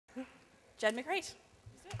McCreight.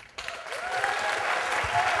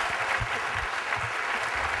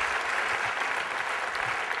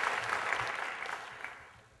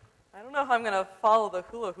 I don't know how I'm going to follow the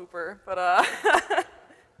hula hooper, but that's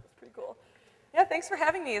pretty cool. Yeah, thanks for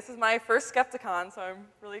having me. This is my first Skepticon, so I'm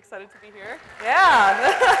really excited to be here. Yeah.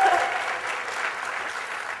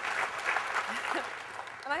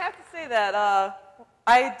 And I have to say that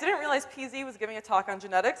I didn't realize PZ was giving a talk on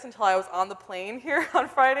genetics until I was on the plane here on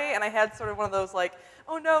Friday, and I had sort of one of those like,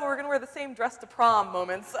 oh no, we're going to wear the same dress to prom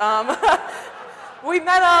moments. We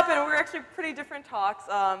met up, and we were actually pretty different talks.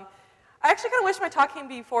 I actually kind of wish my talk came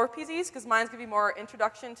before PZ's, because mine's going to be more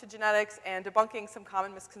introduction to genetics and debunking some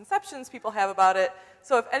common misconceptions people have about it.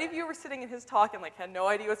 So if any of you were sitting in his talk and like had no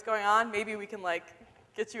idea what's going on, maybe we can like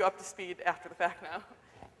get you up to speed after the fact now.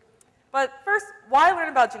 But first, why learn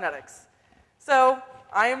about genetics? So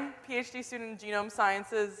I'm a PhD student in genome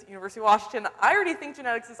sciences, University of Washington. I already think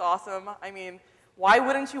genetics is awesome. I mean, why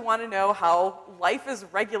wouldn't you want to know how life is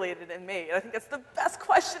regulated and made? I think that's the best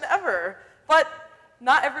question ever. But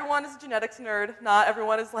not everyone is a genetics nerd. Not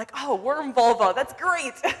everyone is like, oh, worm vulva, that's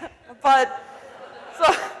great. But, so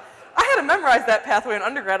I had to memorize that pathway in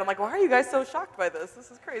undergrad. I'm like, why are you guys so shocked by this?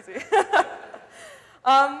 This is crazy.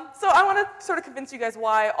 So I want to sort of convince you guys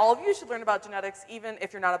why all of you should learn about genetics, even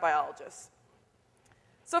if you're not a biologist.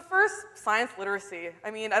 So first, science literacy. I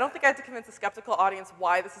mean, I don't think I have to convince a skeptical audience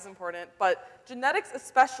why this is important, but genetics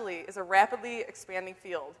especially is a rapidly expanding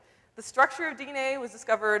field. The structure of DNA was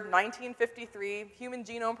discovered in 1953. Human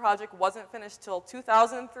Genome Project wasn't finished till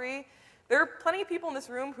 2003. There are plenty of people in this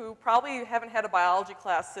room who probably haven't had a biology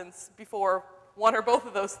class since before one or both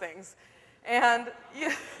of those things. And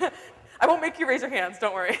I won't make you raise your hands,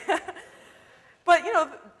 don't worry. But you know,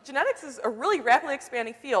 genetics is a really rapidly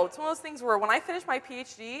expanding field. It's one of those things where when I finish my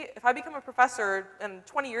PhD, if I become a professor and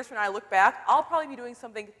 20 years from now I look back, I'll probably be doing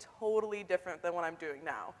something totally different than what I'm doing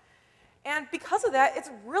now. And because of that, it's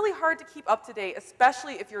really hard to keep up to date,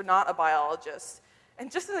 especially if you're not a biologist.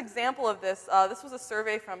 And just an example of this, this was a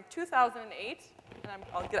survey from 2008, and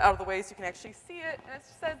I'll get out of the way so you can actually see it. And it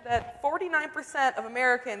said that 49% of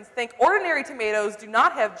Americans think ordinary tomatoes do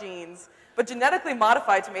not have genes, but genetically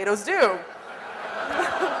modified tomatoes do.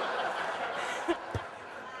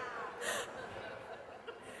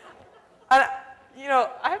 And, you know,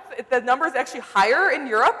 the number is actually higher in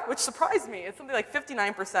Europe, which surprised me. It's something like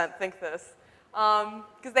 59% think this,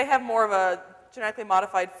 because they have more of a genetically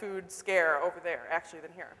modified food scare over there, actually,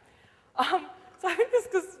 than here. So I think this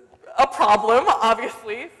is a problem,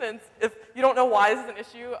 obviously, since if you don't know why this is an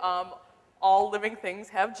issue, all living things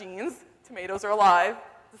have genes. Tomatoes are alive,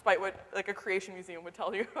 despite what like a creation museum would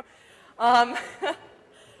tell you.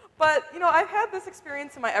 But, you know, I've had this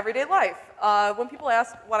experience in my everyday life. When people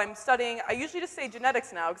ask what I'm studying, I usually just say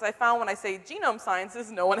genetics now, because I found when I say genome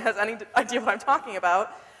sciences, no one has any idea what I'm talking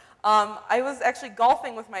about. I was actually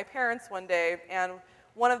golfing with my parents one day, and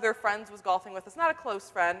one of their friends was golfing with us, not a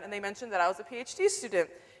close friend, and they mentioned that I was a PhD student.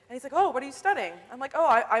 And he's like, oh, what are you studying? I'm like,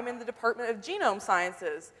 oh, I'm in the Department of Genome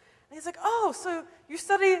Sciences. And he's like, oh, so you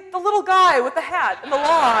study the little guy with the hat and the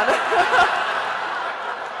lawn.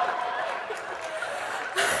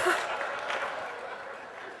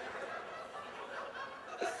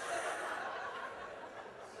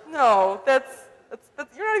 No, that's,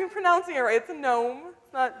 you're not even pronouncing it right. It's a gnome.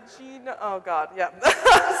 It's not genome. Oh, God, yeah.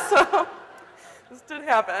 So this did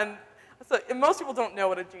happen. So and most people don't know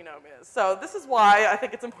what a genome is. So this is why I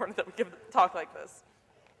think it's important that we give a talk like this.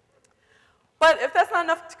 But if that's not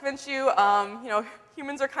enough to convince you, you know,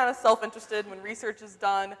 humans are kind of self-interested. When research is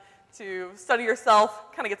done to study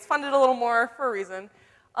yourself, kind of gets funded a little more for a reason.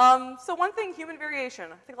 So one thing, human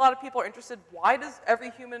variation. I think a lot of people are interested, why does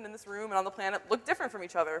every human in this room and on the planet look different from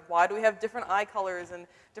each other? Why do we have different eye colors and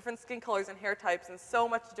different skin colors and hair types and so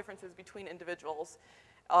much differences between individuals?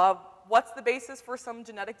 What's the basis for some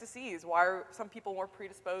genetic disease? Why are some people more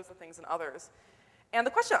predisposed to things than others? And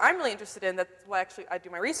the question I'm really interested in, that's what actually I do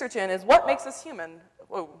my research in, is what makes us human?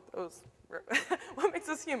 Whoa, that was weird. What makes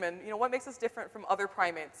us human? You know, what makes us different from other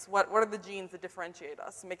primates? What are the genes that differentiate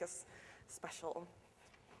us, make us special?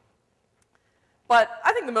 But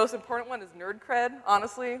I think the most important one is nerd cred,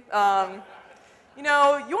 honestly. You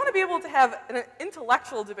know, you want to be able to have an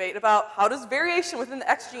intellectual debate about how does variation within the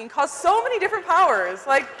X gene cause so many different powers.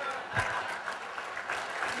 Like,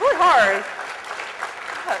 it's really hard.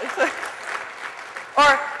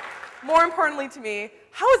 Or, more importantly to me,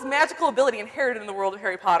 how is magical ability inherited in the world of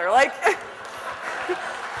Harry Potter? Like,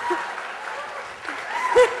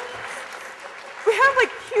 we have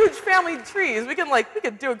like huge family trees. We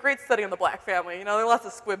could do a great study on the Black family. You know, there are lots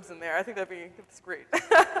of squibs in there. I think that's great.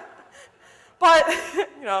 But,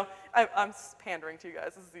 you know, I'm pandering to you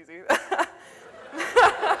guys. This is easy.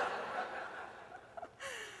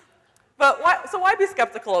 But why be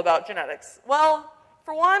skeptical about genetics? Well,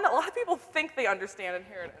 for one, a lot of people think they understand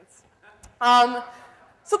inheritance.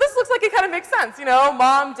 So this looks like it kind of makes sense, you know,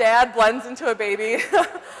 mom, dad blends into a baby.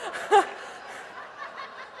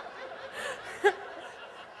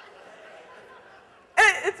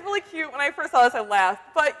 It's really cute. When I first saw this, I laughed.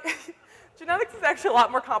 But genetics is actually a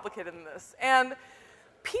lot more complicated than this. And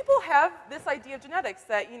people have this idea of genetics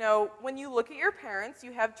that, you know, when you look at your parents,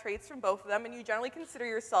 you have traits from both of them, and you generally consider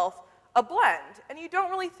yourself a blend. And you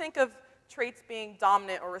don't really think of traits being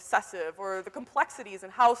dominant or recessive, or the complexities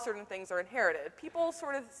and how certain things are inherited. People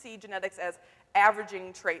sort of see genetics as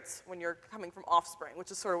averaging traits when you're coming from offspring, which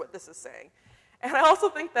is sort of what this is saying. And I also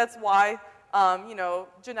think that's why, you know,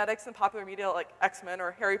 genetics in popular media like X-Men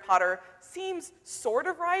or Harry Potter seems sort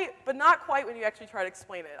of right, but not quite when you actually try to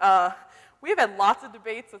explain it. We have had lots of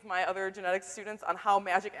debates with my other genetics students on how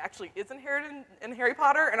magic actually is inherited in Harry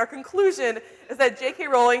Potter, and our conclusion is that J.K.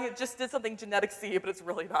 Rowling just did something genetics-y, but it's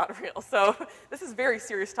really not real. So this is a very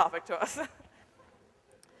serious topic to us.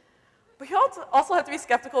 But you also have to be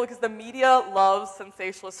skeptical because the media loves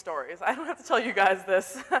sensationalist stories. I don't have to tell you guys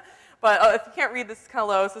this, but if you can't read this, it's kind of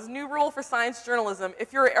low. It says, new rule for science journalism.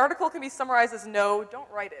 If your article can be summarized as no, don't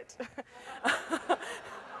write it.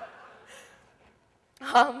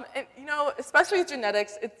 And, you know, especially with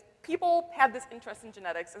genetics, people have this interest in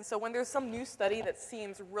genetics, and so when there's some new study that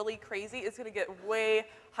seems really crazy, it's going to get way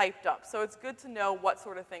hyped up. So it's good to know what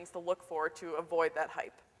sort of things to look for to avoid that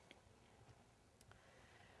hype.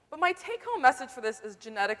 But my take-home message for this is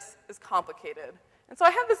genetics is complicated. And so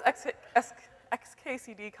I have this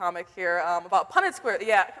XKCD comic here about Punnett Square.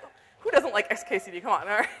 Yeah, who doesn't like XKCD? Come on,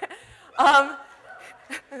 all right?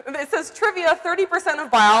 It says, trivia, 30%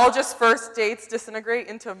 of biologists' first dates disintegrate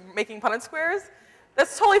into making Punnett squares.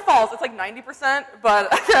 That's totally false. It's like 90%, but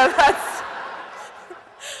yeah, that's...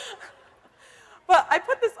 But I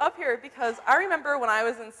put this up here because I remember when I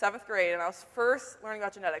was in 7th grade and I was first learning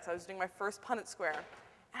about genetics, I was doing my first Punnett square.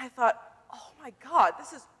 And I thought, oh my God,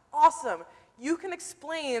 this is awesome. You can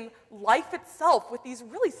explain life itself with these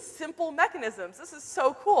really simple mechanisms. This is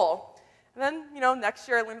so cool. And then, you know, next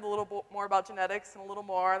year I learned a little bit more about genetics and a little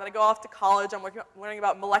more. And then I go off to college, I'm learning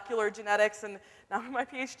about molecular genetics, and now I'm in my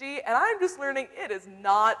PhD, and I'm just learning it is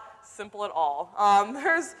not simple at all.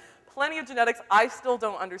 There's plenty of genetics I still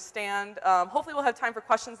don't understand. Hopefully we'll have time for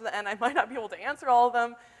questions at the end. I might not be able to answer all of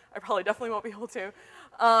them. I probably definitely won't be able to.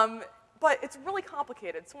 But it's really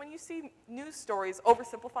complicated. So when you see news stories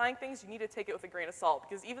oversimplifying things, you need to take it with a grain of salt,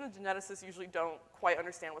 because even the geneticists usually don't quite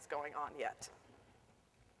understand what's going on yet.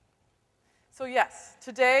 So yes,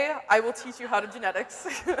 today I will teach you how to genetics.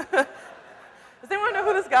 Does anyone know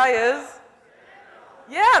who this guy is?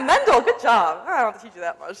 Yeah, Mendel, good job. I don't have to teach you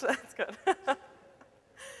that much, that's good.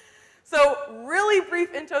 So really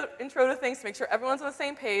brief intro to things to make sure everyone's on the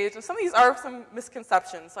same page. And some of these are some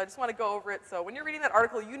misconceptions, so I just want to go over it. So when you're reading that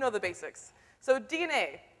article, you know the basics. So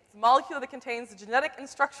DNA, it's a molecule that contains the genetic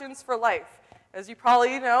instructions for life. As you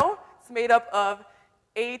probably know, it's made up of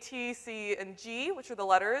A, T, C, and G, which are the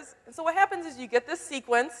letters. And so what happens is you get this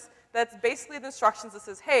sequence that's basically the instructions that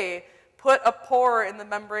says, hey, put a pore in the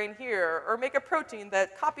membrane here, or make a protein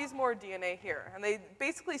that copies more DNA here. And they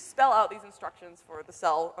basically spell out these instructions for the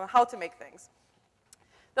cell on how to make things.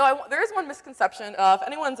 Though there is one misconception. If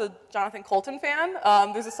anyone's a Jonathan Colton fan,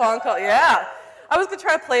 there's a song called, yeah. I was going to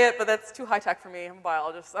try to play it, but that's too high-tech for me. I'm a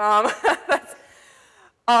biologist.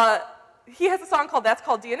 He has a song called That's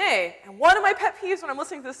Called DNA. And one of my pet peeves when I'm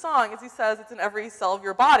listening to this song is he says it's in every cell of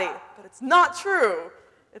your body. But it's not true.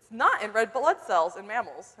 It's not in red blood cells in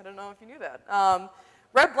mammals. I don't know if you knew that.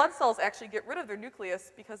 Red blood cells actually get rid of their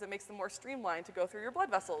nucleus because it makes them more streamlined to go through your blood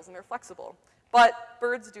vessels, and they're flexible. But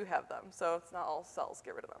birds do have them, so it's not all cells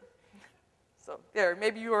get rid of them. So there,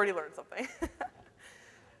 maybe you already learned something.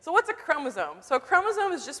 So what's a chromosome? So a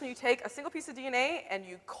chromosome is just when you take a single piece of DNA and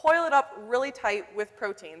you coil it up really tight with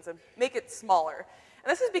proteins and make it smaller.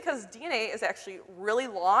 And this is because DNA is actually really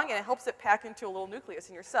long, and it helps it pack into a little nucleus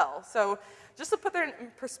in your cell. So just to put that in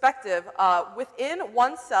perspective, within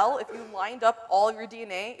one cell, if you lined up all of your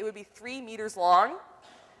DNA, it would be 3 meters long.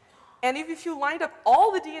 And if you lined up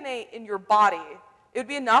all the DNA in your body, it would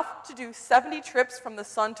be enough to do 70 trips from the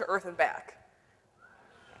sun to Earth and back.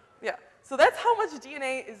 Yeah, so that's how much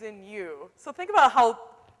DNA is in you. So think about how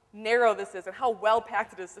narrow this is and how well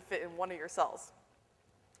packed it is to fit in one of your cells.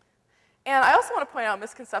 And I also want to point out a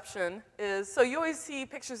misconception is, so you always see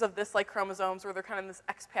pictures of this like chromosomes where they're kind of in this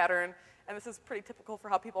X pattern, and this is pretty typical for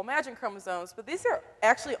how people imagine chromosomes, but these are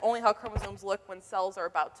actually only how chromosomes look when cells are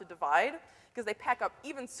about to divide, because they pack up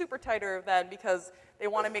even super tighter then because they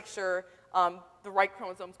want to make sure the right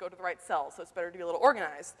chromosomes go to the right cell, so it's better to be a little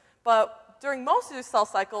organized. But during most of the cell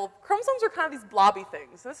cycle, chromosomes are kind of these blobby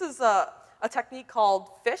things. This is a technique called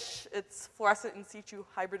FISH. It's fluorescent in situ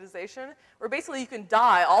hybridization, where basically you can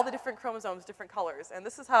dye all the different chromosomes different colors, and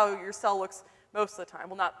this is how your cell looks most of the time.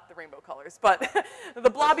 Well, not the rainbow colors, but the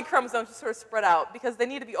blobby chromosomes just sort of spread out because they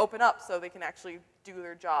need to be opened up so they can actually do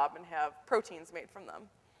their job and have proteins made from them.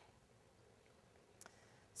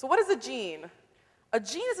 So what is a gene? A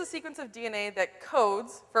gene is a sequence of DNA that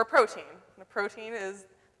codes for a protein. And a protein is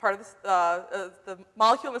part of the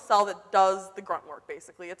molecule in the cell that does the grunt work,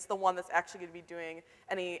 basically. It's the one that's actually going to be doing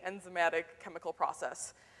any enzymatic chemical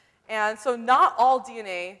process. And so not all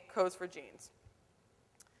DNA codes for genes.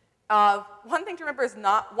 One thing to remember is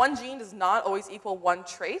one gene does not always equal one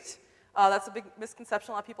trait. That's a big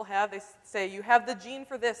misconception a lot of people have. They say you have the gene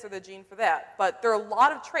for this or the gene for that. But there are a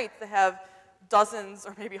lot of traits that have dozens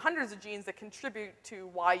or maybe hundreds of genes that contribute to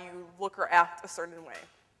why you look or act a certain way.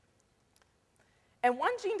 And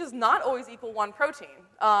one gene does not always equal one protein.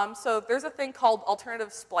 So there's a thing called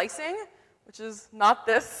alternative splicing, which is not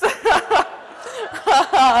this.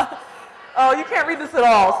 Oh, you can't read this at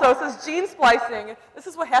all. So it says gene splicing. This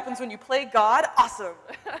is what happens when you play God. Awesome.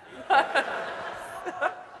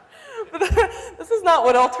 But this is not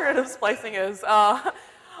what alternative splicing is.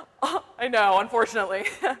 I know, unfortunately.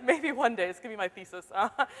 Maybe one day. It's going to be my thesis.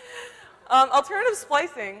 Alternative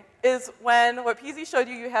splicing is when, what PZ showed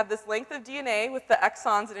you, you have this length of DNA with the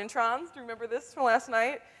exons and introns. Do you remember this from last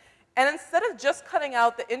night? And instead of just cutting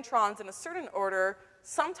out the introns in a certain order,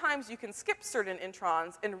 sometimes you can skip certain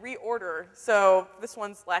introns and reorder. So this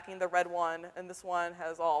one's lacking the red one, and this one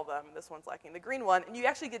has all of them, and this one's lacking the green one. And you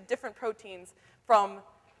actually get different proteins from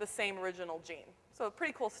the same original gene. So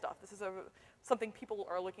pretty cool stuff. This is something people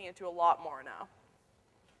are looking into a lot more now.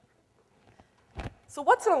 So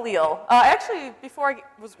what's an allele? Actually,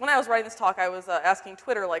 when I was writing this talk, I was asking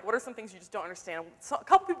Twitter, like, what are some things you just don't understand? So a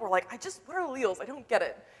couple people were like, what are alleles? I don't get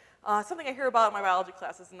it. Something I hear about in my biology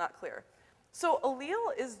classes is not clear. So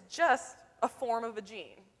allele is just a form of a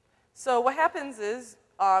gene. So what happens is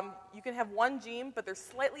you can have one gene, but there's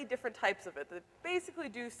slightly different types of it that basically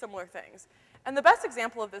do similar things. And the best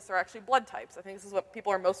example of this are actually blood types. I think this is what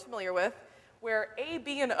people are most familiar with, where A,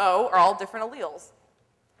 B, and O are all different alleles.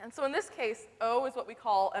 And so in this case, O is what we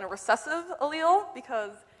call a recessive allele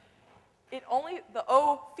because the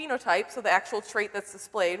O phenotype, so the actual trait that's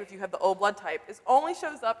displayed if you have the O blood type, only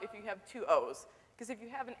shows up if you have two O's. Because if you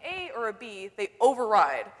have an A or a B, they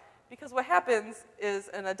override. Because what happens is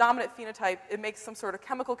in a dominant phenotype, it makes some sort of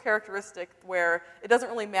chemical characteristic where it doesn't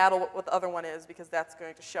really matter what the other one is because that's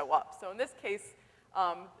going to show up. So in this case,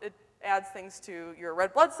 it adds things to your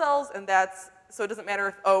red blood cells, and so it doesn't matter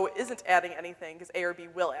if O isn't adding anything because A or B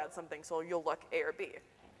will add something, so you'll look A or B.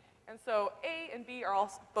 And so A and B are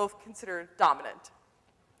also both considered dominant.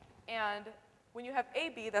 And when you have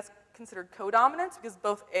AB, that's considered codominant because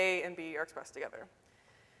both A and B are expressed together.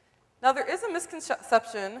 Now there is a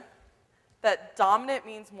misconception that dominant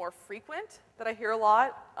means more frequent that I hear a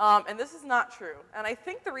lot, and this is not true. And I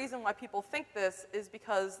think the reason why people think this is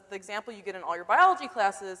because the example you get in all your biology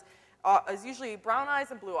classes is usually brown eyes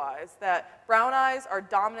and blue eyes, that brown eyes are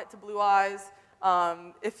dominant to blue eyes.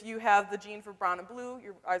 If you have the gene for brown and blue,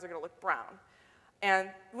 your eyes are going to look brown. And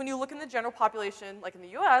when you look in the general population, like in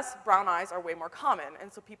the US, brown eyes are way more common,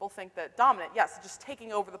 and so people think that dominant, yes, just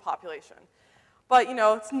taking over the population. But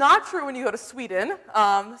it's not true when you go to Sweden.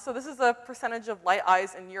 So this is a percentage of light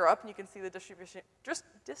eyes in Europe, and you can see the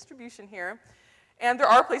distribution here. And there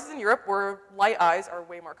are places in Europe where light eyes are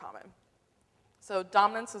way more common. So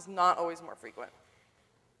dominance is not always more frequent.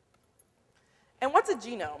 And what's a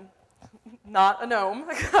genome? Not a gnome,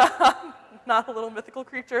 not a little mythical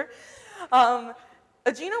creature. A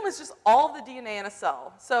genome is just all the DNA in a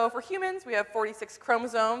cell. So for humans, we have 46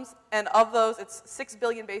 chromosomes, and of those, it's 6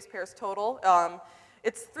 billion base pairs total.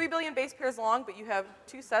 It's 3 billion base pairs long, but you have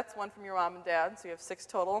two sets, one from your mom and dad, so you have 6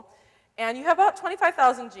 total. And you have about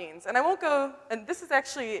 25,000 genes. And I won't go, and this is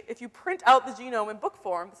actually, if you print out the genome in book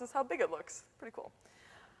form, this is how big it looks. Pretty cool.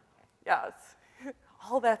 Yeah,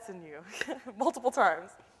 all that's in you, multiple times.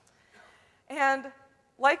 And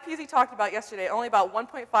like PZ talked about yesterday, only about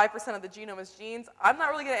 1.5% of the genome is genes. I'm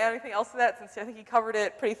not really going to add anything else to that since I think he covered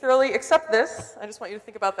it pretty thoroughly, except this. I just want you to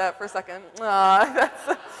think about that for a second. No.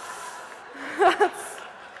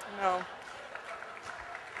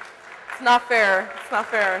 It's not fair. It's not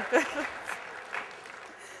fair. I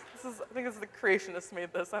think this is the creationists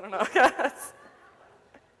made this. I don't know.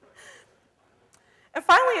 And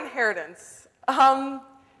finally, inheritance.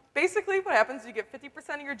 Basically, what happens is you get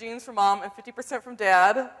 50% of your genes from mom and 50% from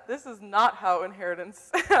dad. This is not how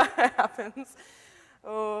inheritance happens.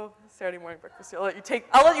 Oh, Saturday morning breakfast. I'll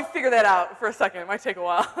let you figure that out for a second. It might take a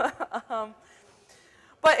while.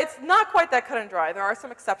 But it's not quite that cut and dry. There are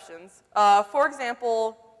some exceptions. For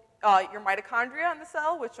example, your mitochondria in the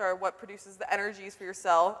cell, which are what produces the energies for your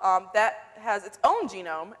cell, that has its own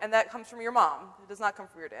genome, and that comes from your mom. It does not come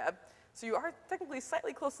from your dad. So you are technically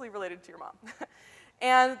slightly closely related to your mom.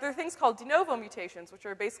 And there are things called de novo mutations, which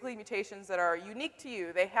are basically mutations that are unique to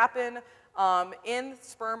you. They happen in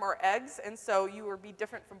sperm or eggs, and so you will be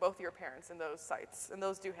different from both of your parents in those sites, and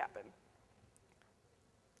those do happen.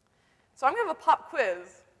 So I'm going to have a pop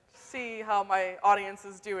quiz to see how my audience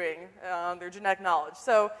is doing on their genetic knowledge.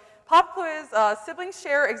 So pop quiz, siblings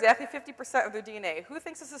share exactly 50% of their DNA. Who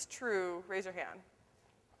thinks this is true? Raise your hand.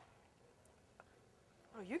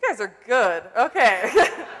 Oh, you guys are good. Okay.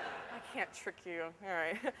 I can't trick you. All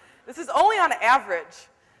right. This is only on average.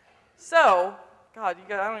 So, God,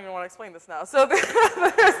 I don't even want to explain this now. So there's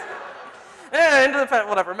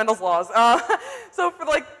whatever, Mendel's laws. So for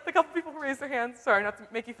like the couple people who raised their hands, sorry, not to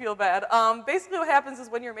make you feel bad. Basically what happens is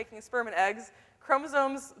when you're making sperm and eggs,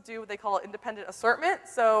 chromosomes do what they call independent assortment.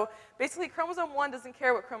 So basically chromosome 1 doesn't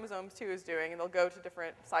care what chromosome 2 is doing, and they'll go to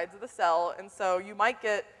different sides of the cell. And so you might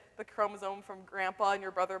get the chromosome from grandpa, and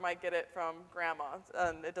your brother might get it from grandma.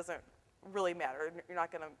 And it doesn't really matter. You're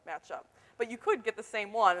not going to match up. But you could get the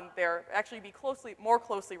same one, and they're actually be more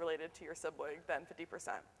closely related to your sibling than 50%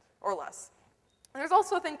 or less. And there's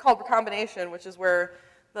also a thing called recombination, which is where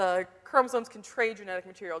the chromosomes can trade genetic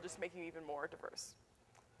material, just making you even more diverse.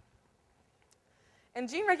 And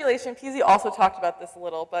gene regulation, PZ also talked about this a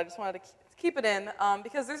little, but I just wanted to keep it in,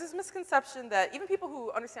 because there's this misconception that even people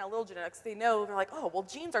who understand a little genetics, they're like, oh, well,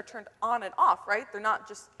 genes are turned on and off, right? They're not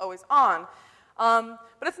just always on.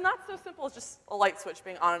 But it's not so simple as just a light switch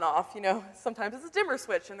being on and off. You know, sometimes it's a dimmer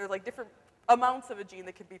switch, and there's like different amounts of a gene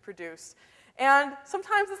that can be produced. And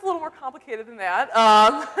sometimes it's a little more complicated than that.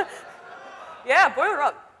 Yeah, boiler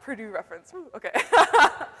up, Purdue reference. Woo, okay.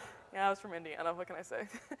 Yeah, I was from Indiana, what can I say?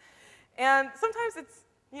 And sometimes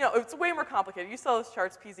it's way more complicated. You saw those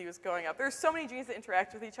charts PZ was going up. There's so many genes that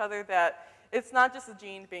interact with each other that it's not just a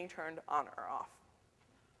gene being turned on or off.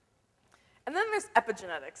 And then there's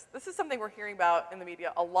epigenetics. This is something we're hearing about in the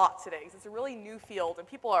media a lot today, because it's a really new field, and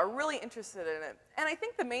people are really interested in it. And I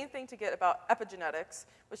think the main thing to get about epigenetics,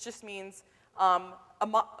 which just means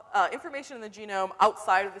information in the genome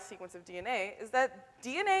outside of the sequence of DNA, is that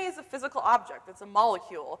DNA is a physical object. It's a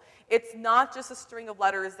molecule. It's not just a string of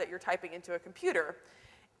letters that you're typing into a computer.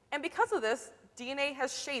 And because of this, DNA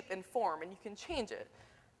has shape and form, and you can change it.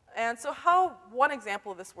 And so one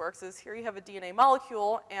example of this works is here you have a DNA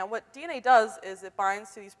molecule, and what DNA does is it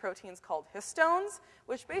binds to these proteins called histones,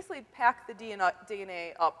 which basically pack the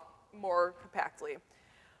DNA up more compactly.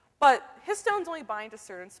 But histones only bind to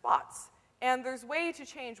certain spots. And there's a way to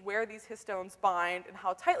change where these histones bind and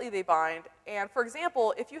how tightly they bind. And for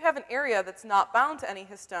example, if you have an area that's not bound to any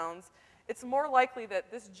histones, it's more likely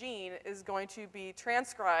that this gene is going to be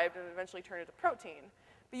transcribed and eventually turned into protein.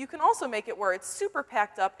 But you can also make it where it's super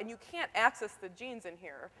packed up and you can't access the genes in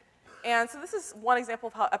here. And so this is one example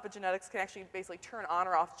of how epigenetics can actually basically turn on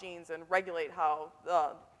or off genes and regulate how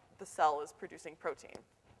the cell is producing protein.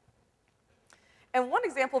 And one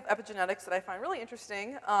example of epigenetics that I find really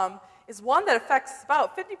interesting is one that affects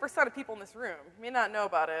about 50% of people in this room. You may not know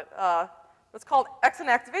about it. It's called X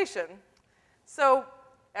inactivation. So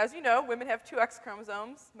as you know, women have 2 X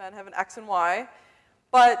chromosomes. Men have an X and Y.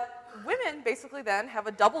 But women basically then have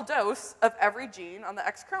a double dose of every gene on the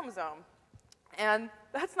X chromosome. And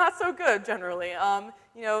that's not so good generally.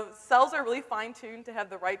 You know, cells are really fine-tuned to have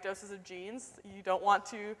the right doses of genes. You don't want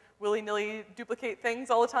to willy-nilly duplicate things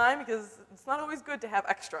all the time because it's not always good to have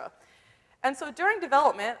extra. And so during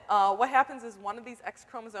development, what happens is one of these X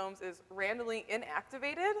chromosomes is randomly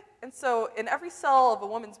inactivated. And so in every cell of a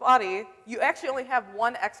woman's body, you actually only have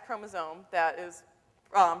 1 X chromosome that is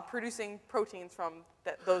producing proteins from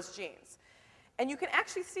those genes. And you can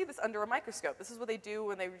actually see this under a microscope. This is what they do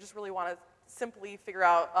when they just really want to simply figure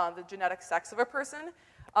out the genetic sex of a person.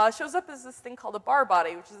 It shows up as this thing called a bar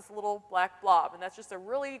body, which is this little black blob. And that's just a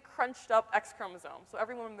really crunched up X chromosome. So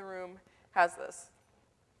everyone in the room has this.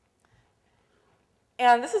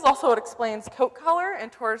 And this is also what explains coat color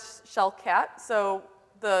and tortoiseshell cat. So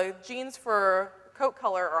the genes for coat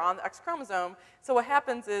color are on the X chromosome. So what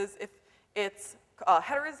happens is if it's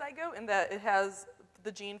heterozygote in that it has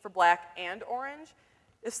the gene for black and orange,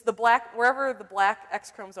 it's the black, wherever the black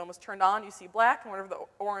X chromosome was turned on, you see black, and wherever the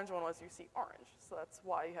orange one was, you see orange. So that's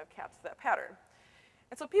why you have cats with that pattern.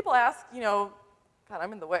 And so people ask, you know, God,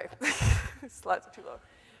 I'm in the way. Slides are too low.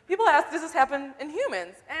 People ask, does this happen in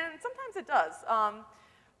humans? And sometimes it does.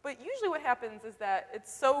 But usually what happens is that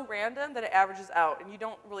it's so random that it averages out, and you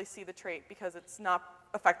don't really see the trait because it's not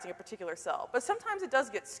affecting a particular cell. But sometimes it does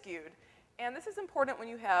get skewed. And this is important when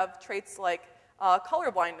you have traits like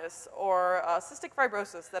color blindness or cystic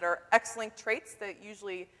fibrosis that are X-linked traits that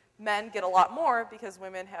usually men get a lot more because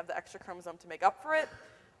women have the extra chromosome to make up for it.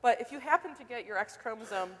 But if you happen to get your X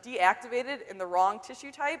chromosome deactivated in the wrong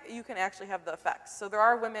tissue type, you can actually have the effects. So there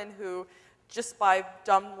are women who, just by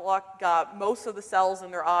dumb luck, got most of the cells in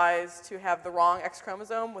their eyes to have the wrong X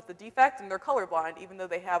chromosome with the defect, and they're colorblind, even though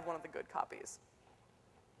they have one of the good copies.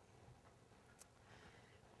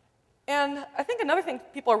 And I think another thing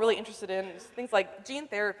people are really interested in is things like gene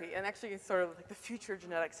therapy, and actually sort of like the future of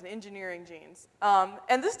genetics and engineering genes.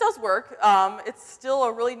 And this does work. It's still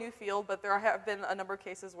a really new field, but there have been a number of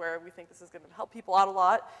cases where we think this is going to help people out a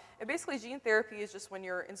lot. And basically, gene therapy is just when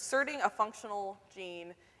you're inserting a functional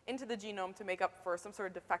gene into the genome to make up for some sort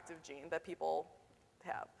of defective gene that people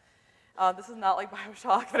have. This is not like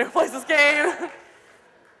Bioshock, if anyone plays this game.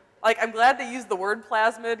 Like, I'm glad they used the word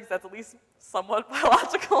plasmid, because that's at least somewhat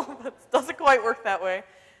biological, but it doesn't quite work that way.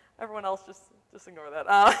 Everyone else just ignore that.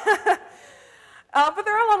 But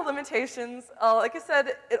there are a lot of limitations. Like I said,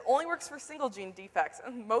 it only works for single gene defects,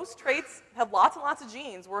 and most traits have lots and lots of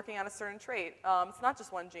genes working on a certain trait. It's not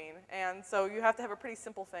just one gene, and so you have to have a pretty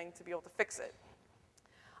simple thing to be able to fix it.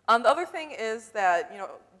 The other thing is that,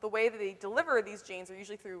 the way that they deliver these genes are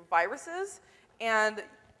usually through viruses, and,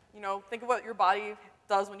 think of what your body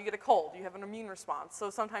does when you get a cold. You have an immune response. So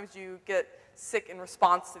sometimes you get sick in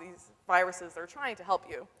response to these viruses that are trying to help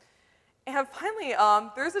you. And finally,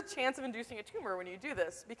 there's a chance of inducing a tumor when you do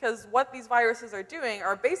this, because what these viruses are doing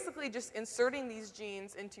are basically just inserting these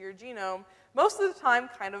genes into your genome, most of the time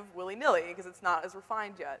kind of willy-nilly, because it's not as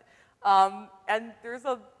refined yet. And there's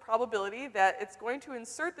a probability that it's going to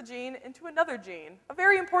insert the gene into another gene, a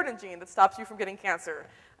very important gene that stops you from getting cancer.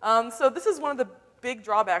 So this is one of the big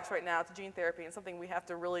drawbacks right now to gene therapy, and something we have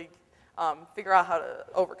to really figure out how to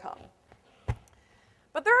overcome.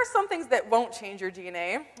 But there are some things that won't change your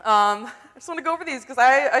DNA. I just want to go over these because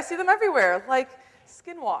I see them everywhere, like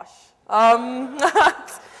skin wash.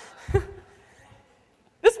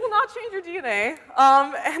 This will not change your DNA,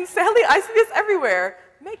 and sadly, I see this everywhere.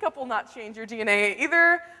 Makeup will not change your DNA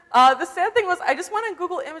either. The sad thing was I just went on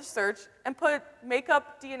Google image search and put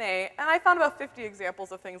makeup DNA, and I found about 50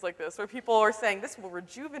 examples of things like this where people are saying this will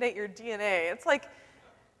rejuvenate your DNA. It's like,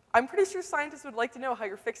 I'm pretty sure scientists would like to know how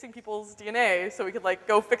you're fixing people's DNA so we could like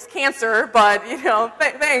go fix cancer, but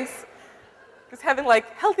thanks. Because having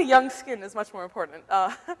like healthy young skin is much more important.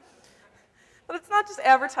 But it's not just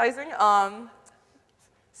advertising.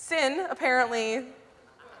 Sin apparently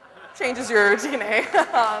changes your DNA.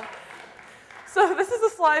 So this is a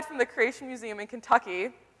slide from the Creation Museum in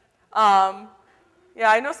Kentucky. Yeah,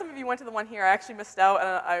 I know some of you went to the one here. I actually missed out,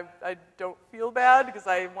 and I don't feel bad because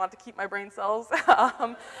I want to keep my brain cells.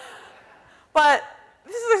 But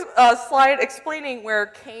this is a slide explaining where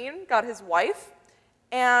Cain got his wife,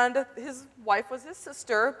 and his wife was his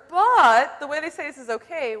sister. But the way they say this is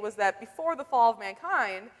okay was that before the fall of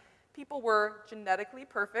mankind, people were genetically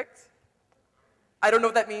perfect. I don't know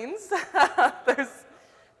what that means. There's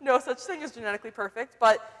no such thing as genetically perfect,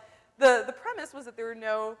 but the premise was that there were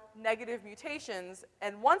no negative mutations,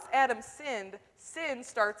 and once Adam sinned, sin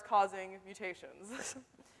starts causing mutations.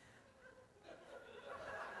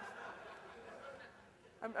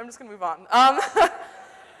 I'm just going to move on.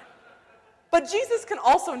 But Jesus can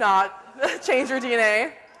also not change your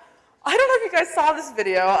DNA. I don't know if you guys saw this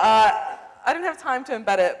video. I didn't have time to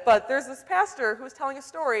embed it, but there's this pastor who was telling a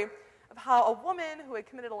story of how a woman who had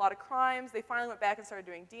committed a lot of crimes, they finally went back and started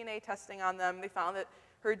doing DNA testing on them. They found that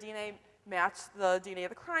her DNA matched the DNA of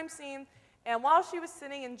the crime scene. And while she was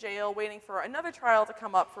sitting in jail waiting for another trial to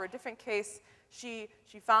come up for a different case, she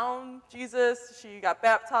found Jesus, she got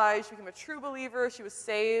baptized, she became a true believer, she was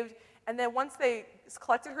saved. And then once they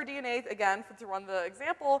collected her DNA, again, to run the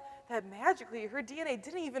example, that magically her DNA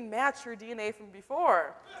didn't even match her DNA from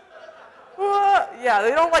before. Yeah,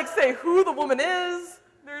 they don't like say who the woman is.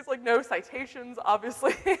 There's like no citations,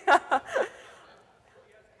 obviously.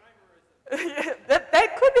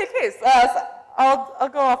 That could be a case. So I'll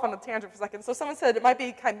go off on a tangent for a second. So someone said it might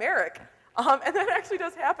be chimeric, and that actually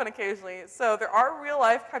does happen occasionally. So there are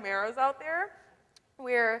real-life chimeras out there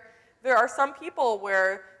where there are some people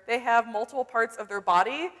where they have multiple parts of their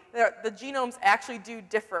body. The genomes actually do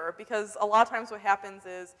differ because a lot of times what happens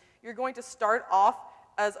is you're going to start off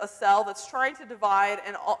as a cell that's trying to divide,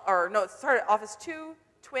 it started off as two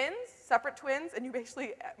twins, separate twins, and you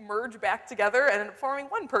basically merge back together and end up forming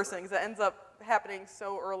one person because it ends up happening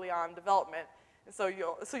so early on in development. And so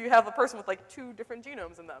you have a person with like 2 different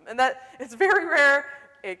genomes in them. And that, it's very rare.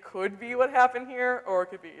 It could be what happened here, or it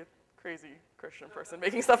could be a crazy Christian person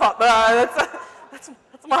making stuff up. But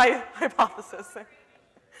that's my hypothesis.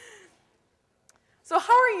 So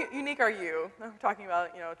how unique are you? I'm talking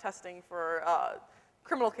about, testing for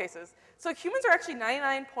criminal cases. So humans are actually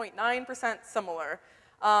 99.9% similar.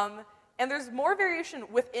 And there's more variation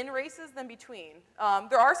within races than between.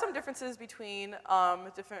 There are some differences between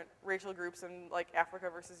different racial groups in like Africa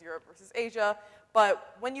versus Europe versus Asia.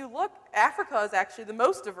 But when you look, Africa is actually the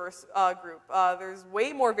most diverse group. There's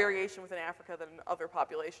way more variation within Africa than other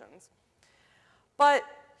populations. But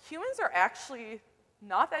humans are actually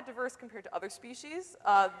not that diverse compared to other species.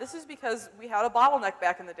 This is because we had a bottleneck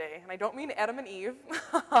back in the day. And I don't mean Adam and Eve.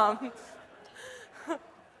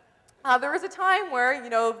 There was a time where,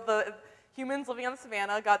 the humans living on the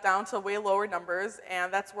savannah got down to way lower numbers,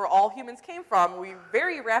 and that's where all humans came from. We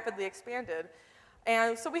very rapidly expanded.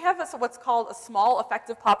 And so we have what's called a small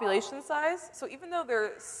effective population size. So even though there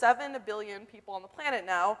are 7 billion people on the planet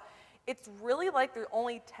now, it's really like there are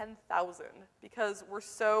only 10,000 because we're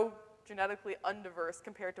so genetically undiverse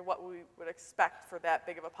compared to what we would expect for that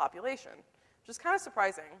big of a population, which is kind of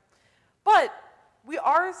surprising. But we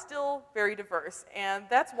are still very diverse, and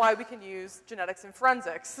that's why we can use genetics and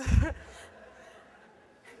forensics.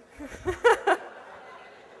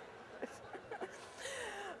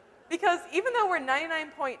 Because even though we're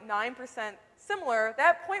 99.9% similar,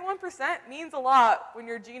 that 0.1% means a lot when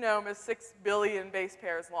your genome is 6 billion base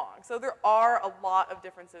pairs long. So there are a lot of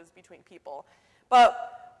differences between people.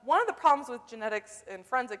 But one of the problems with genetics and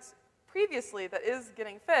forensics previously that is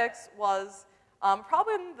getting fixed was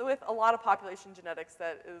problem with a lot of population genetics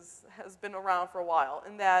that has been around for a while,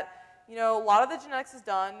 in that, a lot of the genetics is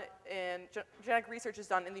done in, genetic research is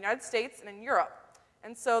done in the United States and in Europe.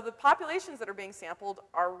 And so the populations that are being sampled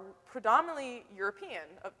are predominantly European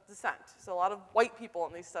of descent, so a lot of white people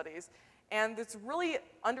in these studies, and it's really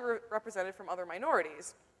underrepresented from other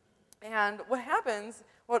minorities. And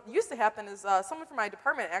what used to happen is someone from my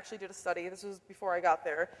department actually did a study, this was before I got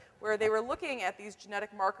there, where they were looking at these genetic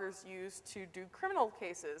markers used to do criminal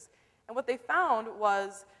cases. And what they found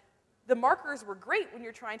was the markers were great when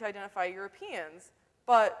you're trying to identify Europeans,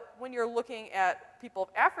 but when you're looking at people of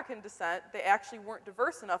African descent, they actually weren't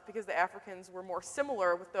diverse enough because the Africans were more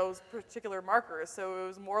similar with those particular markers, so it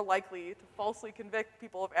was more likely to falsely convict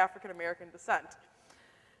people of African American descent.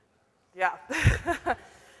 Yeah.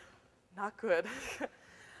 Not good.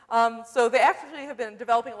 So they actually have been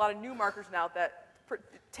developing a lot of new markers now that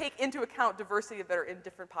take into account diversity that are in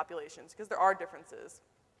different populations, because there are differences.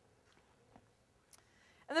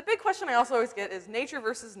 And the big question I also always get is nature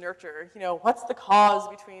versus nurture. What's the cause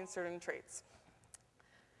between certain traits?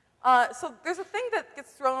 So there's a thing that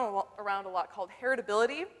gets thrown around a lot called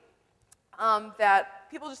heritability, that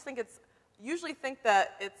people just usually think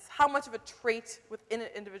that it's how much of a trait within an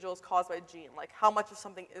individual is caused by a gene, like how much of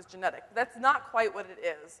something is genetic. But that's not quite what it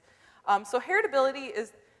is. So heritability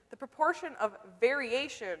is the proportion of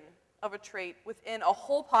variation of a trait within a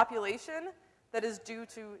whole population that is due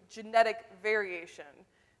to genetic variation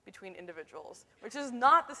between individuals, which is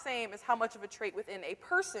not the same as how much of a trait within a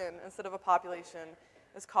person instead of a population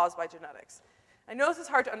is caused by genetics. I know this is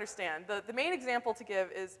hard to understand. The main example to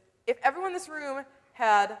give is if everyone in this room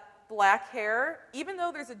had black hair, even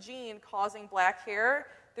though there's a gene causing black hair,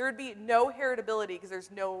 there would be no heritability because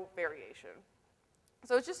there's no variation.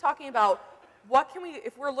 So it's just talking about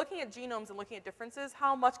if we're looking at genomes and looking at differences,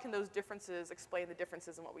 how much can those differences explain the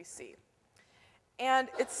differences in what we see? And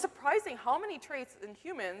it's surprising how many traits in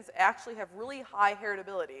humans actually have really high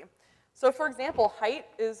heritability. So for example, height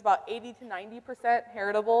is about 80 to 90%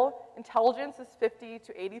 heritable. Intelligence is 50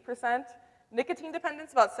 to 80%. Nicotine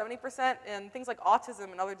dependence, about 70%, and things like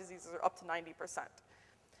autism and other diseases are up to 90%.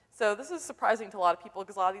 So this is surprising to a lot of people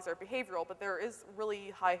because a lot of these are behavioral, but there is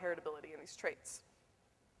really high heritability in these traits.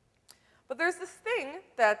 But there's this thing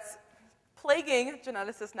that's plaguing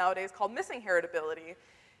geneticists nowadays called missing heritability,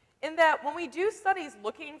 in that when we do studies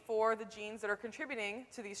looking for the genes that are contributing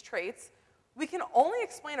to these traits, we can only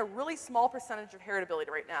explain a really small percentage of heritability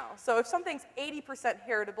right now. So if something's 80%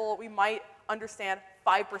 heritable, we might understand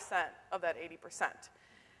 5% of that 80%.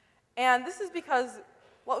 And this is because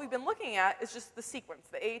what we've been looking at is just the sequence,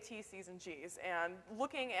 the A, T, C's, and G's, and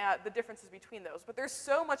looking at the differences between those. But there's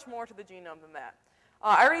so much more to the genome than that.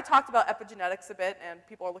 I already talked about epigenetics a bit, and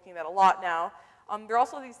people are looking at that a lot now. There are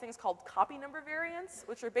also these things called copy number variants,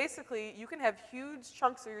 which are basically, you can have huge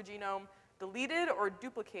chunks of your genome deleted or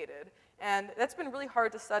duplicated. And that's been really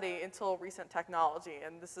hard to study until recent technology,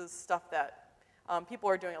 and this is stuff that people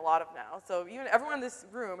are doing a lot of now. So even everyone in this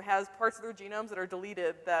room has parts of their genomes that are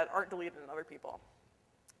deleted that aren't deleted in other people.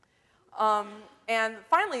 And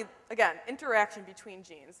finally, again, interaction between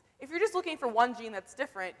genes. If you're just looking for one gene that's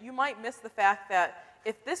different, you might miss the fact that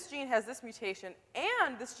if this gene has this mutation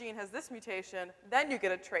and this gene has this mutation, then you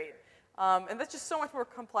get a trait. And that's just so much more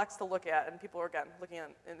complex to look at, and people are, again, looking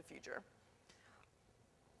at in the future.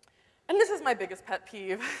 And this is my biggest pet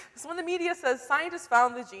peeve. So when the media says, scientists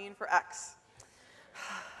found the gene for X.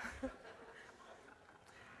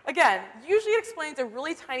 Again, usually it explains a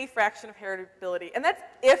really tiny fraction of heritability, and that's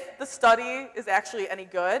if the study is actually any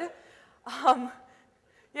good.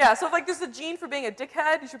 Yeah, so if like there's a gene for being a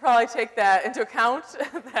dickhead, you should probably take that into account.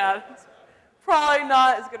 That's probably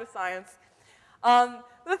not as good as science.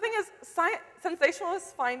 The thing is,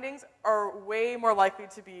 sensationalist findings are way more likely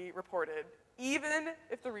to be reported, even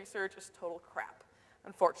if the research is total crap,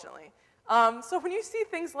 unfortunately. So when you see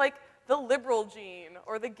things like the liberal gene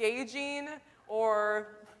or the gay gene or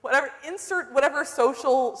whatever, insert whatever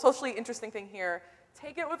socially interesting thing here,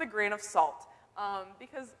 take it with a grain of salt,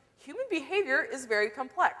 because human behavior is very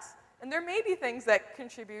complex. And there may be things that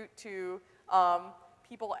contribute to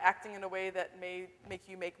people acting in a way that may make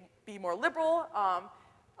you be more liberal.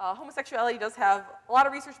 Homosexuality does have a lot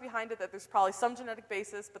of research behind it that there's probably some genetic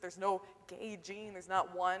basis, but there's no gay gene, there's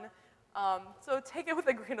not one. So take it with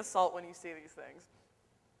a grain of salt when you see these things.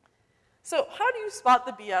 So how do you spot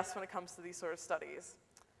the BS when it comes to these sort of studies?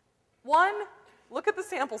 One, look at the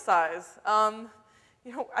sample size.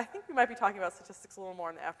 You know, I think we might be talking about statistics a little more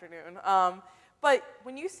in the afternoon. But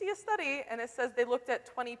when you see a study and it says they looked at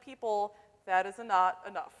 20 people, that is not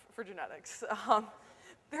enough for genetics.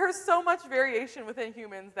 There's so much variation within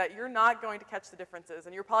humans that you're not going to catch the differences,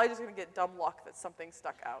 and you're probably just going to get dumb luck that something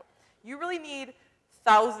stuck out. You really need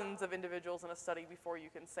thousands of individuals in a study before you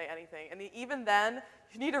can say anything. And even then,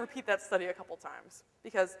 you need to repeat that study a couple times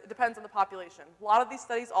because it depends on the population. A lot of these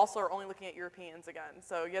studies also are only looking at Europeans again.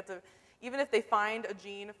 So you have to, even if they find a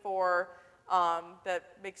gene for, that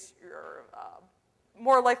makes you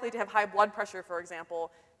more likely to have high blood pressure, for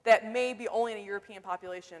example, that may be only in a European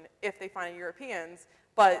population if they find Europeans,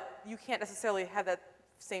 but you can't necessarily have that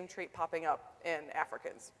same trait popping up in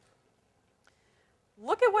Africans.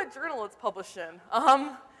 Look at what journal it's published in.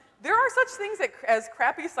 There are such things as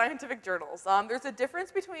crappy scientific journals. There's a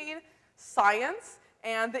difference between Science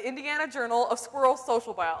and the Indiana Journal of Squirrel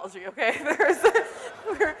Social Biology, okay?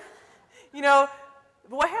 You know,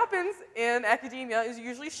 what happens in academia is you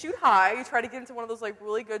usually shoot high. You try to get into one of those like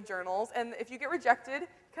really good journals, and if you get rejected,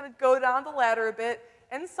 kind of go down the ladder a bit,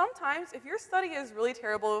 and sometimes if your study is really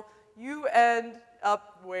terrible, you end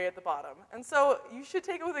up way at the bottom. And so you should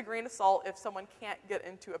take it with a grain of salt if someone can't get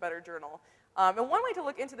into a better journal. And one way to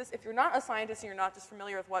look into this, if you're not a scientist and you're not just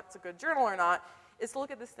familiar with what's a good journal or not, is to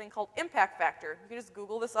look at this thing called impact factor. You can just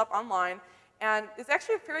Google this up online, and it's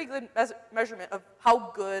actually a very good measurement of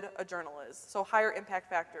how good a journal is. So higher impact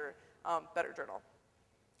factor, better journal.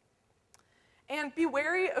 And be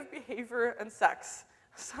wary of behavior and sex.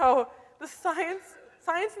 So the science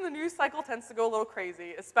in the news cycle tends to go a little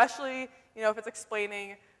crazy, especially, you know, if it's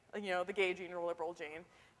explaining, you know, the gay gene or liberal gene.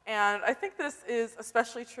 And I think this is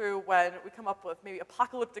especially true when we come up with maybe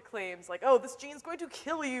apocalyptic claims like, oh, this gene's going to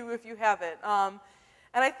kill you if you have it.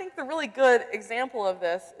 And I think the really good example of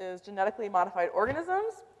this is genetically modified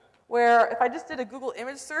organisms, where if I just did a Google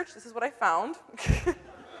image search, this is what I found.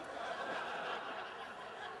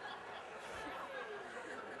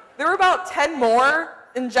 There were about 10 more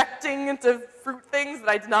injecting into fruit things that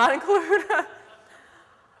I did not include.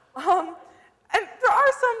 And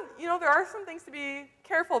there are some things to be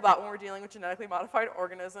careful about when we're dealing with genetically modified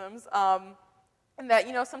organisms. And that,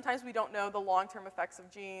 you know, sometimes we don't know the long-term effects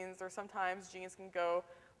of genes, or sometimes genes can go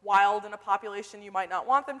wild in a population you might not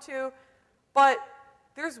want them to. But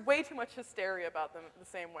there's way too much hysteria about them the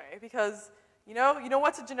same way, because, you know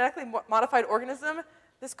what's a genetically modified organism?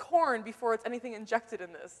 This corn before it's anything injected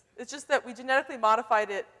in this. It's just that we genetically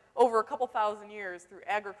modified it over a couple thousand years through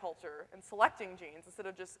agriculture and selecting genes instead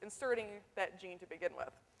of just inserting that gene to begin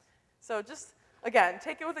with. So just, again,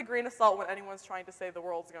 take it with a grain of salt when anyone's trying to say the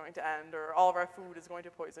world's going to end or all of our food is going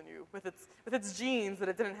to poison you with its genes that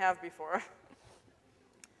it didn't have before.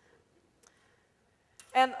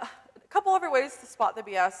 And a couple other ways to spot the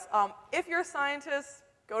BS. If you're a scientist,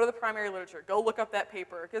 go to the primary literature. Go look up that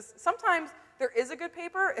paper, because sometimes there is a good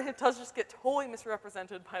paper, and it does just get totally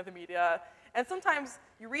misrepresented by the media. And sometimes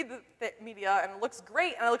you read the media, and it looks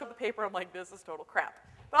great, and I look up the paper, and I'm like, this is total crap.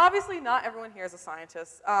 But obviously, not everyone here is a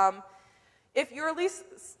scientist. If you're at least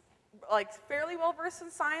like fairly well-versed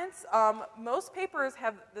in science, most papers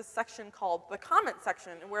have this section called the comment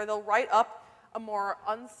section, where they'll write up a more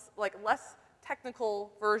less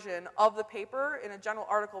technical version of the paper in a general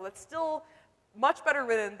article that's still much better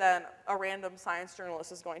written than a random science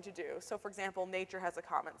journalist is going to do. So for example, Nature has a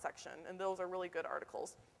comment section, and those are really good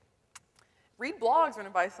articles. Read blogs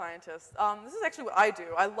written by scientists. This is actually what I do.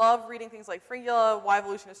 I love reading things like Fringula, Why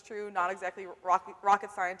Evolution is True, Not Exactly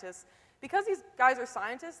Rocket Scientists. Because these guys are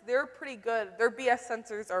scientists, they're pretty good. Their BS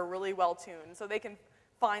sensors are really well tuned, so they can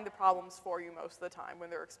find the problems for you most of the time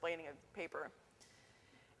when they're explaining a paper.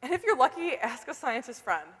 And if you're lucky, ask a scientist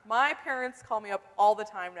friend. My parents call me up all the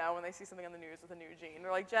time now when they see something on the news with a new gene.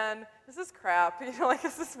 They're like, Jen, this is crap. You know, like,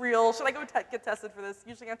 is this real? Should I go get tested for this?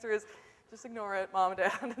 Usually the answer is, just ignore it, Mom and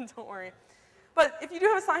Dad, and don't worry. But if you do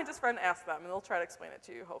have a scientist friend, ask them, and they'll try to explain it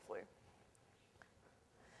to you, hopefully.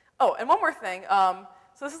 Oh, and one more thing.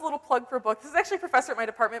 So this is a little plug for a book. This is actually a professor at my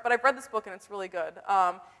department, but I've read this book, and it's really good.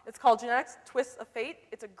 It's called Genetics, Twists of Fate.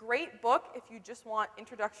 It's a great book if you just want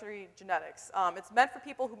introductory genetics. It's meant for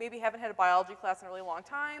people who maybe haven't had a biology class in a really long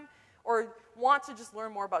time, or want to just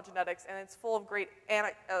learn more about genetics, and it's full of great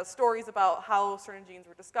stories about how certain genes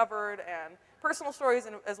were discovered, and personal stories,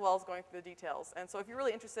 as well as going through the details. And so if you're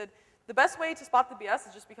really interested, the best way to spot the BS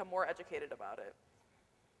is just become more educated about it.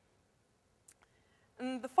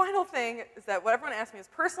 And the final thing is that what everyone asks me is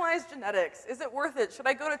personalized genetics. Is it worth it? Should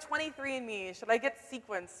I go to 23andMe? Should I get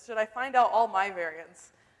sequenced? Should I find out all my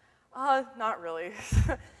variants? Not really.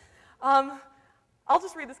 I'll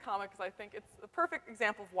just read this comic because I think it's a perfect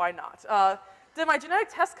example of why not. Did my genetic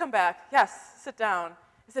test come back? Yes, sit down.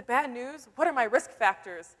 Is it bad news? What are my risk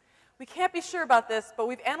factors? We can't be sure about this, but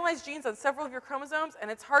we've analyzed genes on several of your chromosomes, and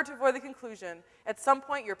it's hard to avoid the conclusion. At some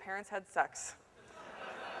point, your parents had sex.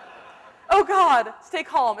 Oh God, stay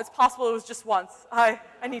calm. It's possible it was just once. I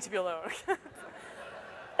need to be alone.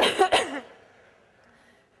 And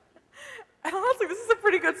honestly, this is a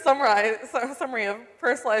pretty good summary of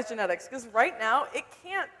personalized genetics, because right now, it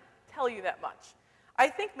can't tell you that much. I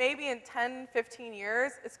think maybe in 10, 15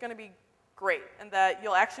 years, it's going to be great, and that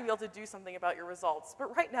you'll actually be able to do something about your results.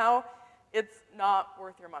 But right now, it's not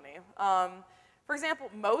worth your money. For example,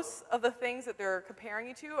 most of the things that they're comparing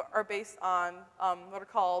you to are based on what are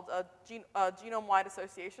called genome-wide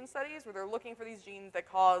association studies, where they're looking for these genes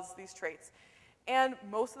that cause these traits. And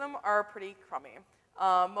most of them are pretty crummy.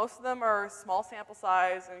 Most of them are small sample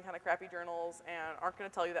size and kind of crappy journals and aren't going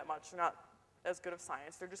to tell you that much. They're not as good of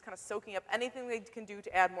science. They're just kind of soaking up anything they can do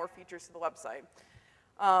to add more features to the website.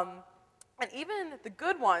 And even the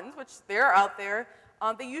good ones, which they're out there,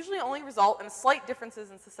 they usually only result in slight differences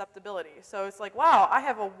in susceptibility. So it's like, wow, I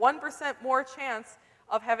have a 1% more chance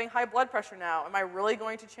of having high blood pressure now. Am I really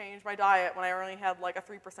going to change my diet when I only had like a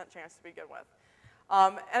 3% chance to begin with?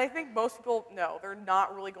 And I think most people know they're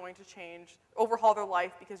not really going to overhaul their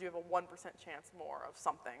life because you have a 1% chance more of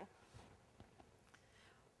something.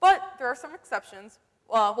 But there are some exceptions.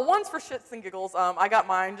 Well, one's for shits and giggles. I got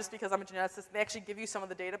mine just because I'm a geneticist. They actually give you some of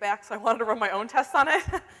the data back, so I wanted to run my own tests on it.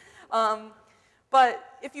 But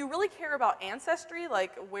if you really care about ancestry,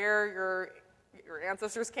 like where your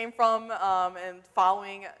ancestors came from, and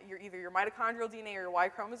following either your mitochondrial DNA or your Y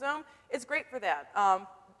chromosome, it's great for that.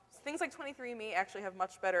 Things like 23andMe actually have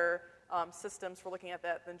much better systems for looking at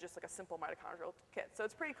that than just like a simple mitochondrial kit. So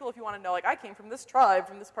it's pretty cool if you want to know, like, I came from this tribe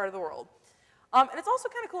from this part of the world. And it's also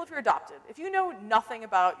kind of cool if you're adopted. If you know nothing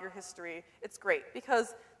about your history, it's great.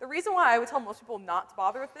 Because the reason why I would tell most people not to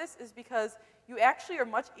bother with this is because you actually are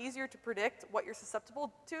much easier to predict what you're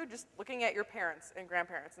susceptible to just looking at your parents and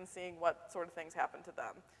grandparents and seeing what sort of things happen to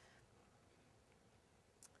them.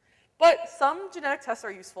 But some genetic tests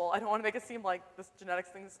are useful. I don't want to make it seem like this genetics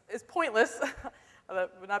thing is pointless.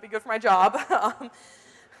 That would not be good for my job.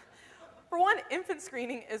 For one, infant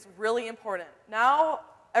screening is really important. Now,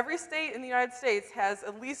 every state in the United States has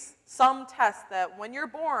at least some tests that when you're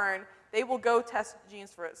born, they will go test genes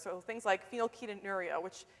for it. So things like phenylketonuria,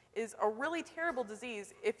 which is a really terrible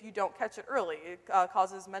disease if you don't catch it early. It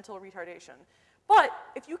causes mental retardation. But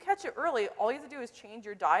if you catch it early, all you have to do is change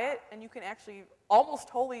your diet, and you can actually almost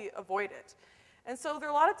totally avoid it. And so there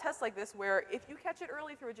are a lot of tests like this where if you catch it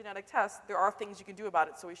early through a genetic test, there are things you can do about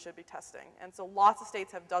it, so we should be testing. And so lots of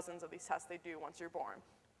states have dozens of these tests they do once you're born.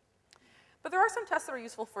 But there are some tests that are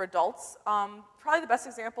useful for adults. Probably the best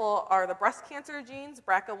example are the breast cancer genes,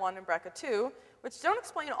 BRCA1 and BRCA2, which don't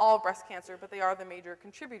explain all of breast cancer, but they are the major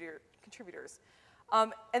contributors.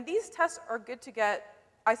 And these tests are good to get,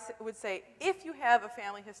 I would say, if you have a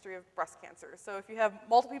family history of breast cancer. So if you have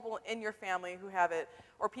multiple people in your family who have it,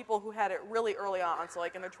 or people who had it really early on, so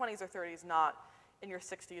like in their 20s or 30s, not in your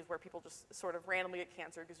 60s where people just sort of randomly get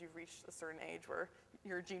cancer because you've reached a certain age where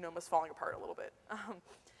your genome is falling apart a little bit.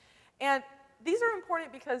 And these are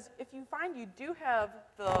important because if you find you do have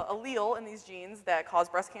the allele in these genes that cause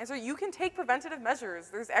breast cancer, you can take preventative measures.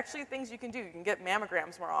 There's actually things you can do. You can get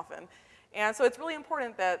mammograms more often. And so it's really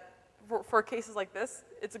important that for cases like this,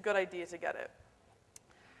 it's a good idea to get it.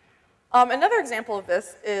 Another example of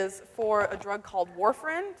this is for a drug called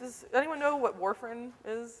warfarin. Does anyone know what warfarin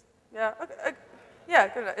is? Yeah, okay,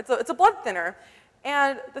 yeah, good. It's a blood thinner.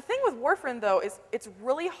 And the thing with warfarin, though, is it's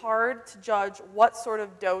really hard to judge what sort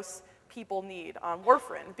of dose people need on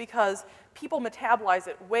warfarin because people metabolize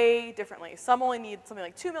it way differently. Some only need something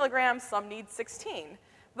like 2 milligrams, some need 16.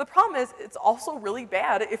 The problem is it's also really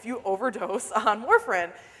bad if you overdose on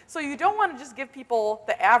warfarin. So you don't want to just give people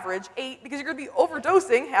the average 8 because you're going to be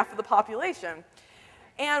overdosing half of the population.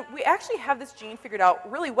 And we actually have this gene figured out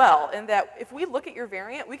really well in that if we look at your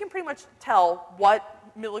variant, we can pretty much tell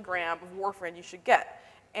what milligram of warfarin you should get.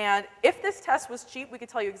 And if this test was cheap, we could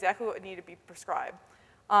tell you exactly what would need to be prescribed.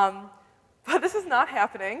 But this is not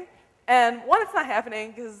happening. And one, it's not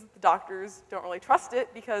happening because the doctors don't really trust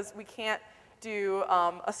it because we can't do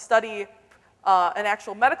a study, an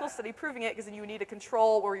actual medical study proving it because then you need a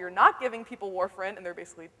control where you're not giving people warfarin and they're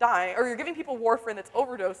basically dying, or you're giving people warfarin that's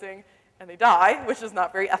overdosing and they die, which is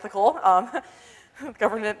not very ethical. The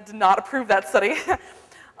government did not approve that study.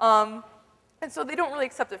 And so they don't really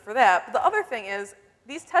accept it for that. But the other thing is,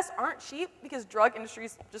 these tests aren't cheap because drug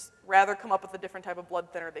industries just rather come up with a different type of blood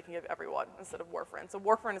thinner they can give everyone instead of warfarin. So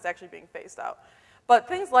warfarin is actually being phased out. But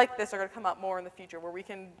things like this are going to come up more in the future where we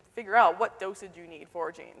can figure out what dosage you need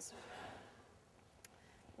for genes.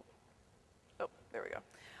 Oh, there we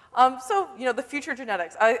go. So, the future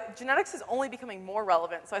genetics. Genetics is only becoming more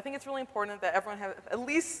relevant, so I think it's really important that everyone have at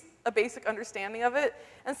least a basic understanding of it.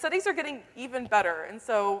 And studies are getting even better. And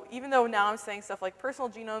so even though now I'm saying stuff like personal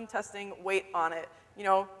genome testing, wait on it.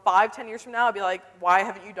 5, 10 years from now, I'll be like, why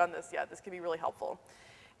haven't you done this yet? This could be really helpful.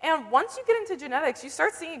 And once you get into genetics, you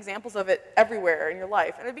start seeing examples of it everywhere in your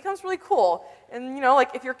life, and it becomes really cool. And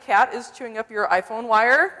like if your cat is chewing up your iPhone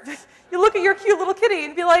wire, you look at your cute little kitty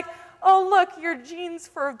and be like, oh, look, your genes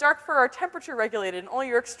for dark fur are temperature regulated, and only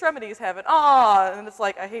your extremities have it. Aw, and it's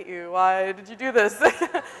like, I hate you. Why did you do this?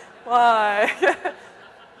 Why?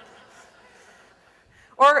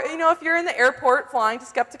 Or, if you're in the airport flying to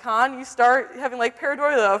Skepticon, you start having,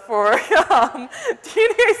 pareidolia for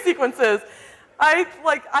DNA sequences.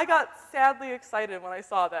 I got sadly excited when I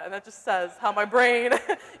saw that, and that just says how my brain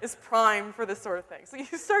is primed for this sort of thing. So you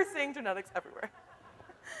start seeing genetics everywhere.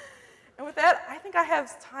 And with that, I think I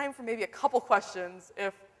have time for maybe a couple questions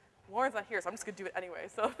if Lauren's not here, so I'm just going to do it anyway.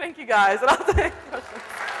 So thank you guys, and I'll take questions.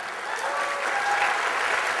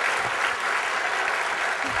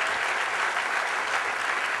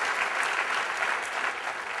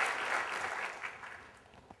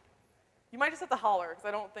 You might just have to holler, because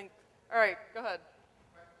I don't think, all right, go ahead.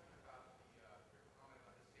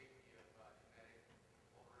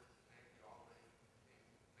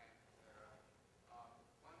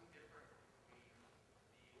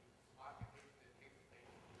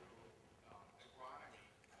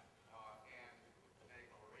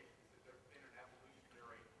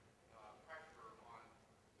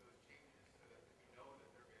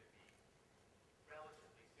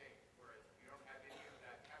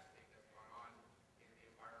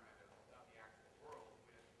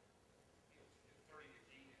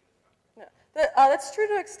 That's true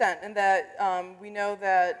to an extent in that we know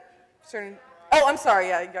that certain, oh, I'm sorry,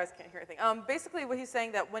 yeah, you guys can't hear anything. Basically what he's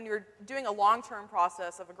saying that when you're doing a long-term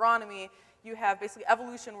process of agronomy, you have basically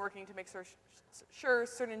evolution working to make sure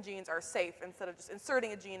certain genes are safe instead of just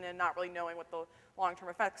inserting a gene and not really knowing what the long-term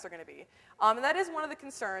effects are going to be. And that is one of the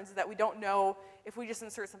concerns, is that we don't know if we just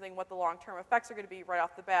insert something what the long-term effects are going to be right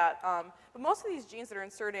off the bat. But most of these genes that are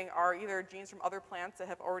inserting are either genes from other plants that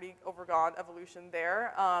have already overgone evolution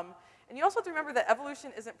there. And you also have to remember that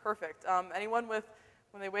evolution isn't perfect. Anyone when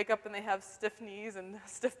they wake up and they have stiff knees and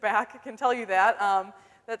stiff back can tell you that.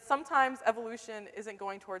 That sometimes evolution isn't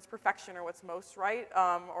going towards perfection or what's most right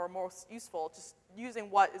or most useful, just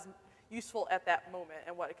using what is useful at that moment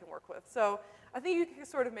and what it can work with. So I think you can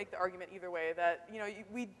sort of make the argument either way that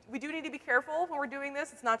we do need to be careful when we're doing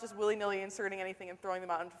this. It's not just willy-nilly inserting anything and throwing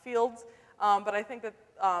them out into fields. But I think that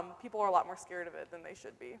people are a lot more scared of it than they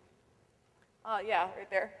should be. Yeah, right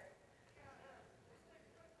there.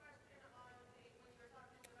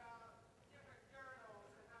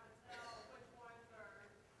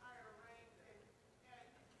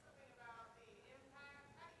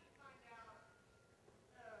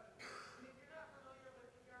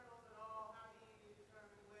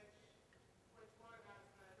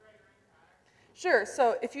 Sure,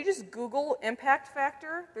 so if you just Google impact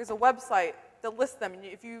factor, there's a website that lists them. And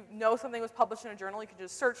if you know something was published in a journal, you can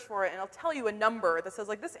just search for it, and it'll tell you a number that says,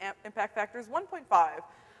 like, this impact factor is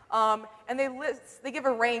 1.5. And they give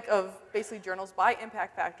a rank of basically journals by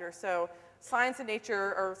impact factor. So Science and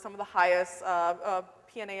Nature are some of the highest,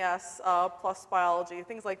 PNAS, plus biology,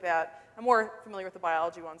 things like that. I'm more familiar with the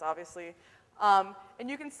biology ones, obviously. And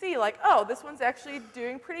you can see, like, oh, this one's actually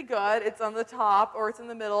doing pretty good. It's on the top, or it's in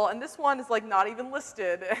the middle. And this one is, like, not even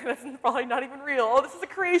listed. And it's probably not even real. Oh, this is a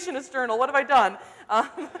creationist journal. What have I done?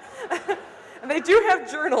 And they do have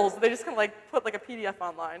journals. They just kind of, like, put, like, a PDF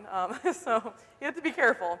online. So you have to be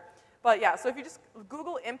careful. But, yeah, so if you just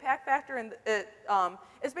Google impact factor, and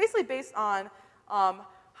it's basically based on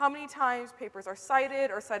how many times papers are cited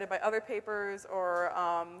or cited by other papers, or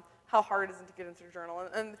how hard it is to get into a journal,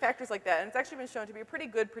 and factors like that. And it's actually been shown to be a pretty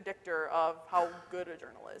good predictor of how good a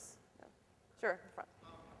journal is. Yeah. Sure.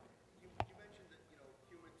 You mentioned that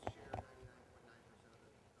humans share 99.9% of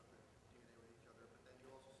the DNA with each other, but then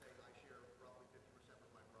you also say I share roughly 50%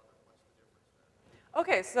 with my brother. What's the difference there?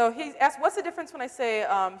 Okay, so he asked, what's the difference when I say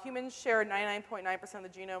humans share 99.9% of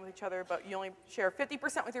the genome with each other, but you only share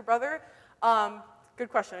 50% with your brother? Good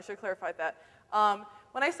question. I should have clarified that.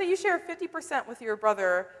 When I say you share 50% with your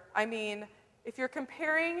brother, I mean, if you're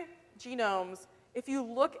comparing genomes, if you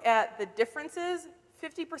look at the differences,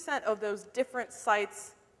 50% of those different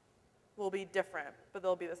sites will be different, but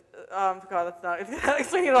they'll be this. God, that's not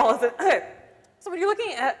explaining it all, is it? Okay. So when you're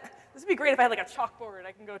looking at, this would be great if I had like a chalkboard and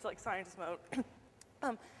I can go to like scientist mode.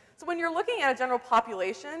 So when you're looking at a general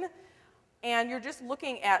population, and you're just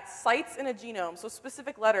looking at sites in a genome, so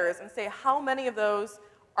specific letters, and say how many of those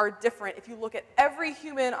are different. If you look at every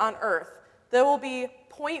human on Earth, there will be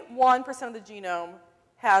 0.1% of the genome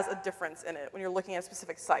has a difference in it when you're looking at a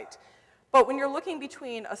specific site. But when you're looking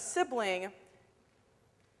between a sibling,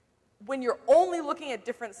 when you're only looking at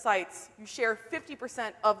different sites, you share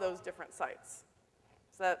 50% of those different sites.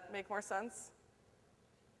 Does that make more sense?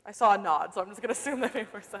 I saw a nod, so I'm just going to assume that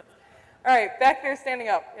makes more sense. All right, back there standing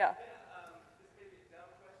up. Yeah. This may be a dumb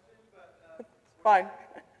question, but fine.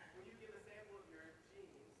 When you give a sample of your genes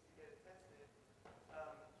to get it tested,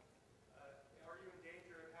 are you in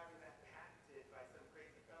danger of having that patented by some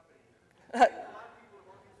crazy company? A lot of people are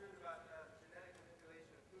more concerned about genetic manipulation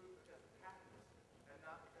of food because of patents and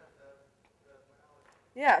not because of the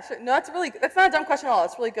biology. Yeah, sure. No, that's not a dumb question at all.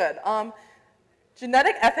 It's really good.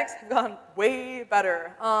 Genetic ethics have gone way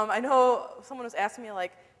better. I know someone was asking me,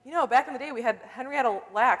 like, back in the day we had Henrietta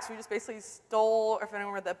Lacks. We just basically stole, if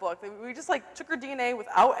anyone read that book, we just like took her DNA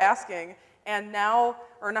without asking, and now,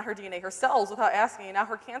 or not her DNA, her cells without asking, and now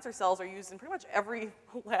her cancer cells are used in pretty much every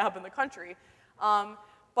lab in the country.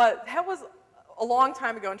 But that was a long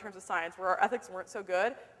time ago in terms of science, where our ethics weren't so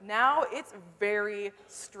good. Now it's very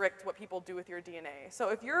strict what people do with your DNA. So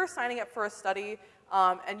if you're signing up for a study,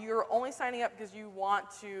 and you're only signing up because you want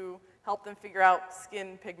to help them figure out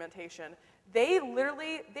skin pigmentation,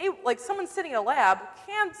 like someone sitting in a lab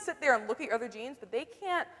can sit there and look at your other genes, but they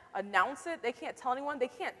can't announce it, they can't tell anyone, they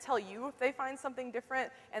can't tell you if they find something different,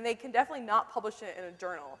 and they can definitely not publish it in a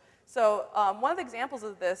journal. So one of the examples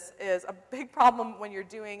of this is a big problem when you're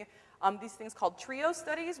doing these things called trio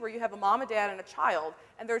studies, where you have a mom, a dad, and a child,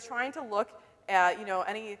 and they're trying to look at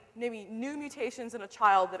any maybe new mutations in a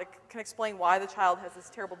child that can explain why the child has this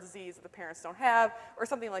terrible disease that the parents don't have, or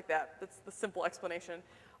something like that. That's the simple explanation.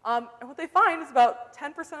 And what they find is about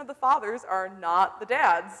 10% of the fathers are not the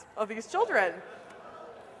dads of these children.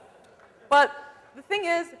 But the thing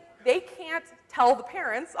is, they can't tell the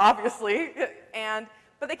parents, obviously,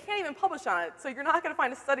 but they can't even publish on it. So you're not going to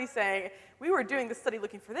find a study saying, we were doing this study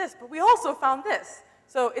looking for this, but we also found this.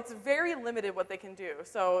 So it's very limited what they can do.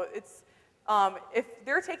 So it's, if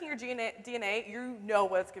they're taking your DNA, you know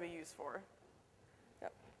what it's going to be used for.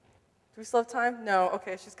 Yep. Do we still have time? No.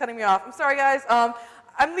 Okay, she's cutting me off. I'm sorry, guys.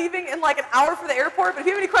 I'm leaving in like an hour for the airport, but if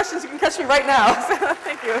you have any questions, you can catch me right now. So,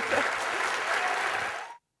 thank you.